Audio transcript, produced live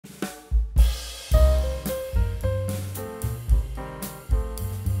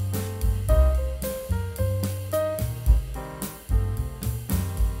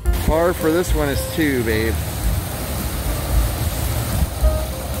Par for this one is 2, babe.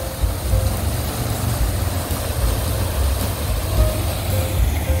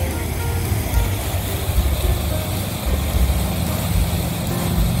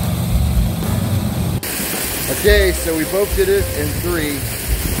 Okay, so we both did it in 3.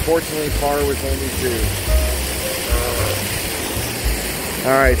 Fortunately, par was only 2.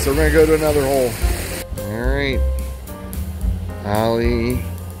 Alright, so we're going to go to another hole. Alright. Ollie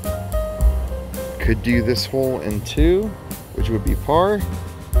could do this hole in 2, which would be par.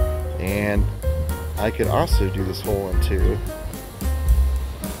 And I could also do this hole in 2.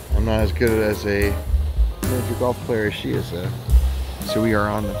 I'm not as good as a major golf player as she is, though. So we are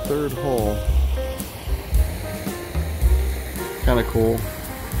on the 3rd hole. Kind of cool.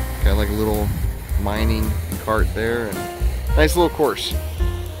 Got like a little mining cart there, and nice little course.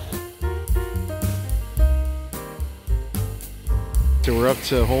 So we're up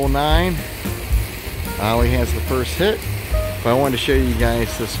to hole 9. Ollie has the first hit, but I wanted to show you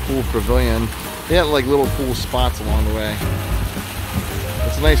guys this cool pavilion. They have like little cool spots along the way.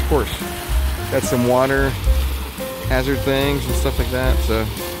 It's a nice course. Got some water hazard things and stuff like that, so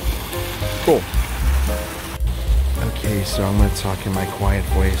cool. Okay, so I'm going to talk in my quiet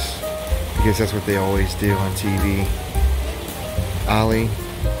voice because that's what they always do on TV. Ollie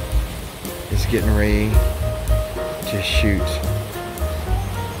is getting ready to shoot.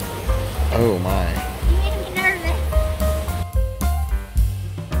 Oh my. You made me nervous.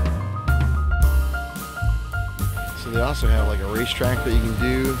 So they also have like a racetrack that you can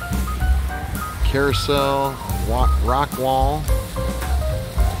do. Carousel, rock wall.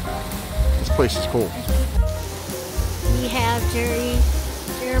 This place is cool. We have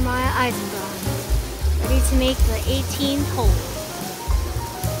Jeremiah Eisenbaum ready to make the 18th hole.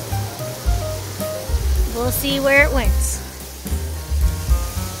 We'll see where it went.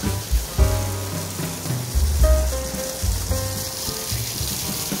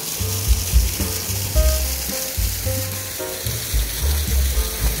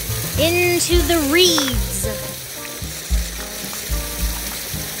 Into the reeds.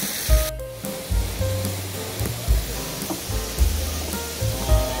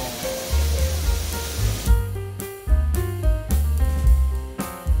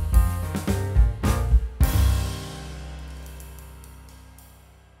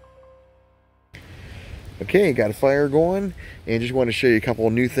 Okay, got a fire going, and just want to show you a couple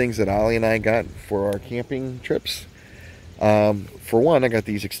of new things that Ollie and I got for our camping trips. For one, I got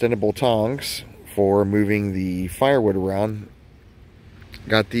these extendable tongs for moving the firewood around.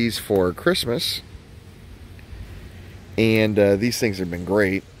 Got these for Christmas, and these things have been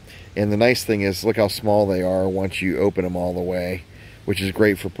great. And the nice thing is, look how small they are once you open them all the way, which is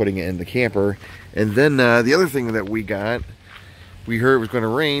great for putting it in the camper. And then the other thing that we got, we heard it was going to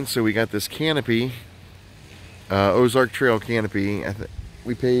rain, so we got this canopy. Ozark Trail canopy.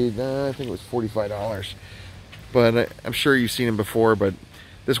 We paid, I think it was $45. But I'm sure you've seen them before, but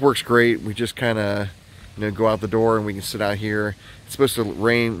this works great. We just kind of, go out the door and we can sit out here. It's supposed to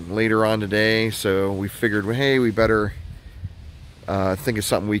rain later on today, so we figured, well, hey, we better think of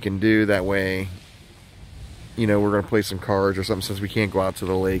something we can do. That way, we're going to play some cards or something, since we can't go out to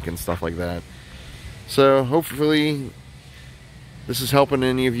the lake and stuff like that. So hopefully this is helping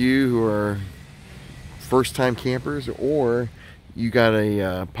any of you who are first-time campers, or you got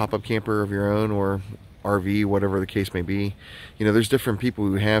a pop-up camper of your own, or RV, whatever the case may be. There's different people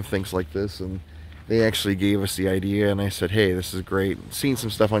who have things like this, and they actually gave us the idea, and I said, hey, this is great. Seen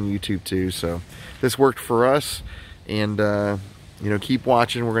some stuff on YouTube too, so this worked for us. And keep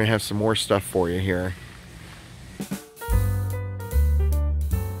watching. We're gonna have some more stuff for you here.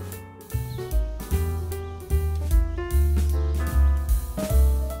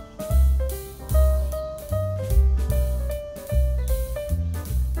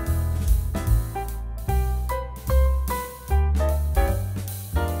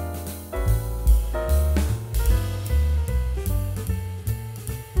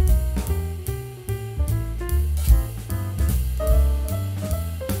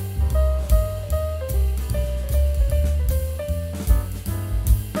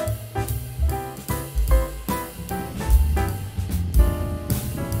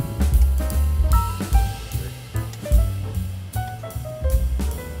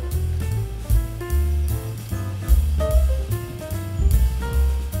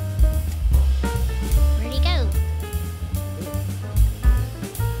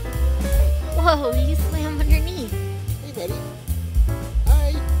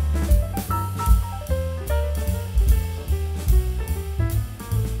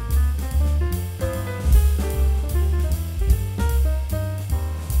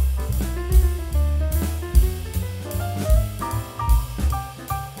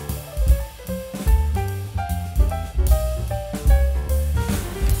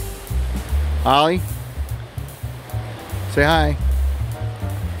 Ollie, say hi.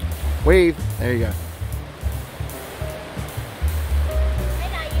 Wave. There you go.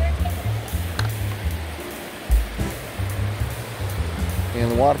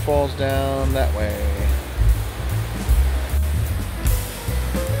 And the waterfall's down that way.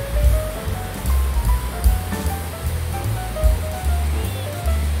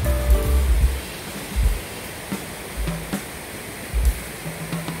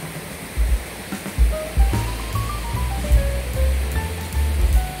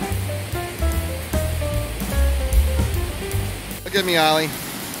 Look at me, Ollie.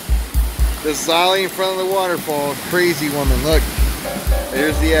 This is Ollie in front of the waterfall. Crazy woman. Look.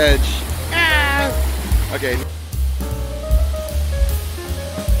 There's the edge. Ah! Okay.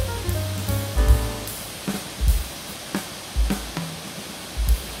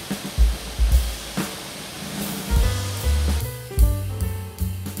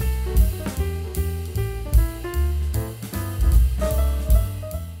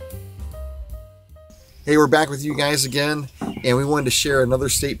 Hey, we're back with you guys again, and we wanted to share another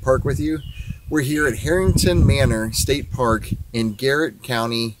state park with you. We're here at Harrington Manor State Park in Garrett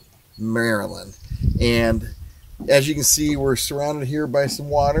County, Maryland. And as you can see, we're surrounded here by some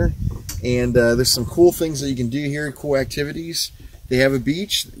water, and there's some cool things that you can do here, cool activities. They have a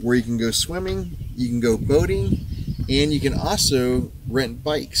beach where you can go swimming, you can go boating, and you can also rent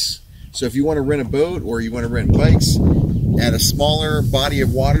bikes. So if you want to rent a boat or you want to rent bikes at a smaller body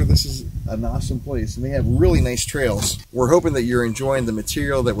of water, this is an awesome place, and they have really nice trails. We're hoping that you're enjoying the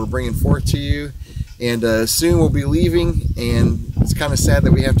material that we're bringing forth to you, and soon we'll be leaving, and it's kind of sad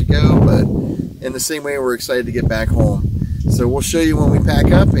that we have to go, but in the same way we're excited to get back home. So we'll show you when we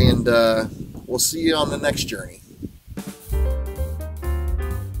pack up, and we'll see you on the next journey.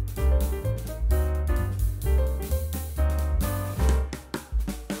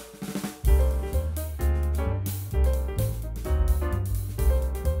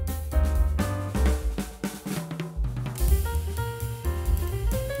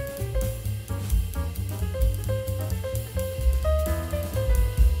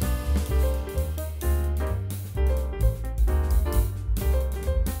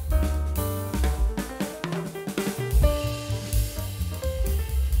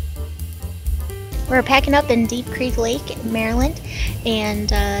 We're packing up in Deep Creek Lake, Maryland, and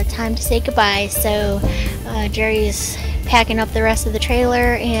time to say goodbye. So Jerry's packing up the rest of the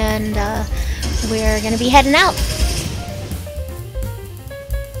trailer, and we're going to be heading out.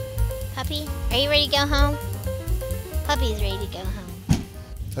 Puppy, are you ready to go home? Puppy's ready to go home.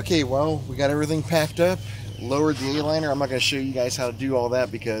 Okay, well, we got everything packed up, lowered the A-liner. I'm not going to show you guys how to do all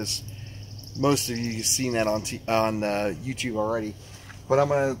that because most of you have seen that on YouTube already. But I'm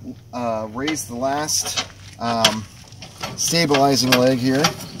going to raise the last stabilizing leg here.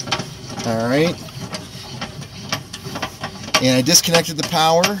 Alright. And I disconnected the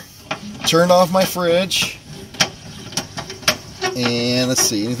power, turned off my fridge, and let's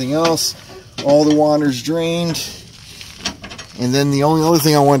see, anything else? All the water's drained. And then the only other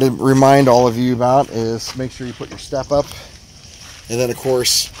thing I wanted to remind all of you about is make sure you put your step up. And then of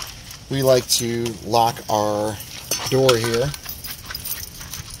course, we like to lock our door here.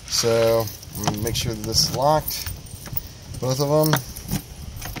 So I'm going to make sure that this is locked, both of them.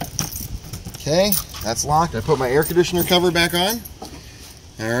 Okay, that's locked. I put my air conditioner cover back on.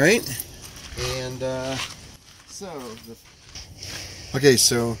 All right, and okay,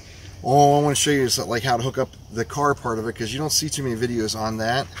 so all I want to show you is like how to hook up the car part of it, because you don't see too many videos on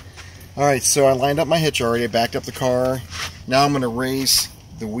that. All right, so I lined up my hitch already. I backed up the car. Now I'm going to raise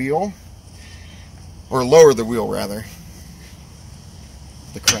the wheel, or lower the wheel rather.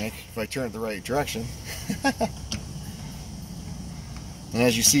 The crank, if I turn it the right direction. And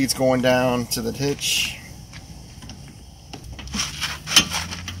as you see, it's going down to the hitch.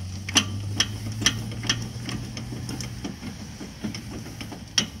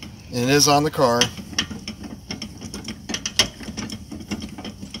 And it is on the car.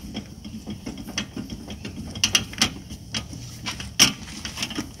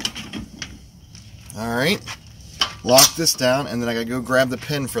 All right. Lock this down, and then I gotta go grab the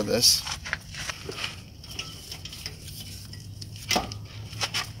pin for this.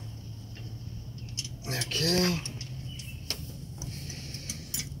 Okay.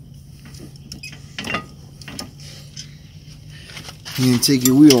 You can take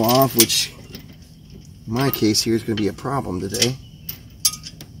your wheel off, which in my case here is going to be a problem today.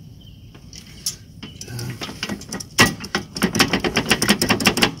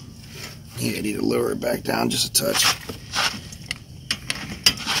 I need to lower it back down just a touch.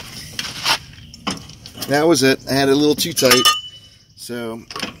 That was it. I had it a little too tight. So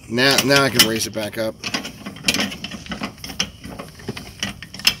Now I can raise it back up.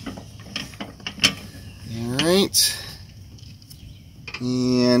 Alright.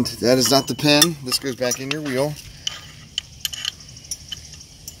 And that is not the pin. This goes back in your wheel.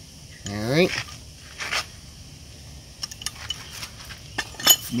 Alright.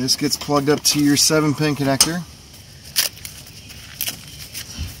 This gets plugged up to your 7-pin connector.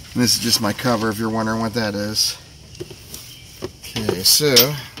 And this is just my cover if you're wondering what that is. Okay, so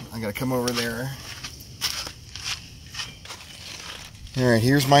I gotta come over there. Alright,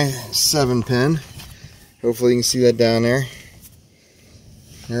 here's my 7-pin. Hopefully you can see that down there.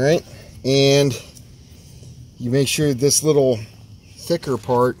 Alright, and you make sure this little thicker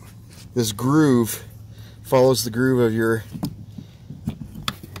part, this groove, follows the groove of your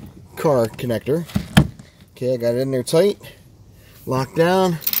car connector. Okay, I got it in there tight, locked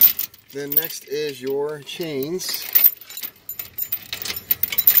down. Then next is your chains.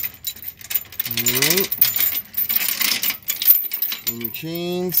 Alright. And your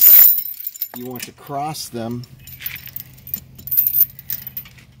chains, you want to cross them.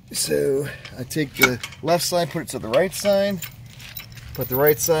 So I take the left side, put it to the right side, put the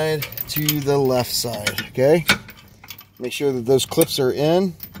right side to the left side, okay? Make sure that those clips are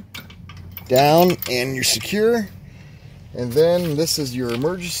in, down, and you're secure. And then this is your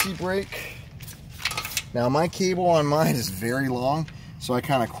emergency brake. Now my cable on mine is very long, so I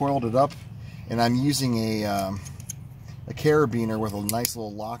kind of coiled it up, and I'm using a carabiner with a nice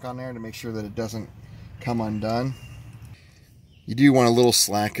little lock on there to make sure that it doesn't come undone. You do want a little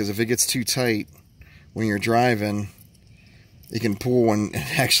slack, because if it gets too tight when you're driving, it can pull and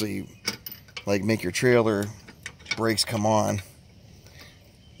actually like make your trailer brakes come on.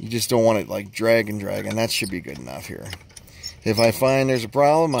 You just don't want it like drag, and that should be good enough here. If I find there's a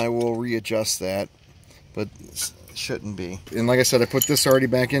problem, I will readjust that, but it shouldn't be. And like I said, I put this already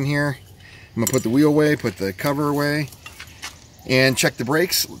back in here. I'm gonna put the wheel away, put the cover away, and check the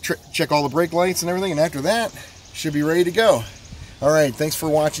brakes, check all the brake lights and everything, and after that, should be ready to go. Alright, thanks for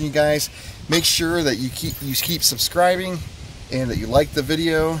watching, you guys. Make sure that you keep subscribing and that you like the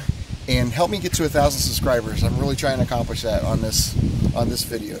video, and help me get to 1,000 subscribers. I'm really trying to accomplish that on this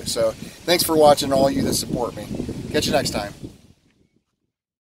video. So thanks for watching, all you that support me. Catch you next time.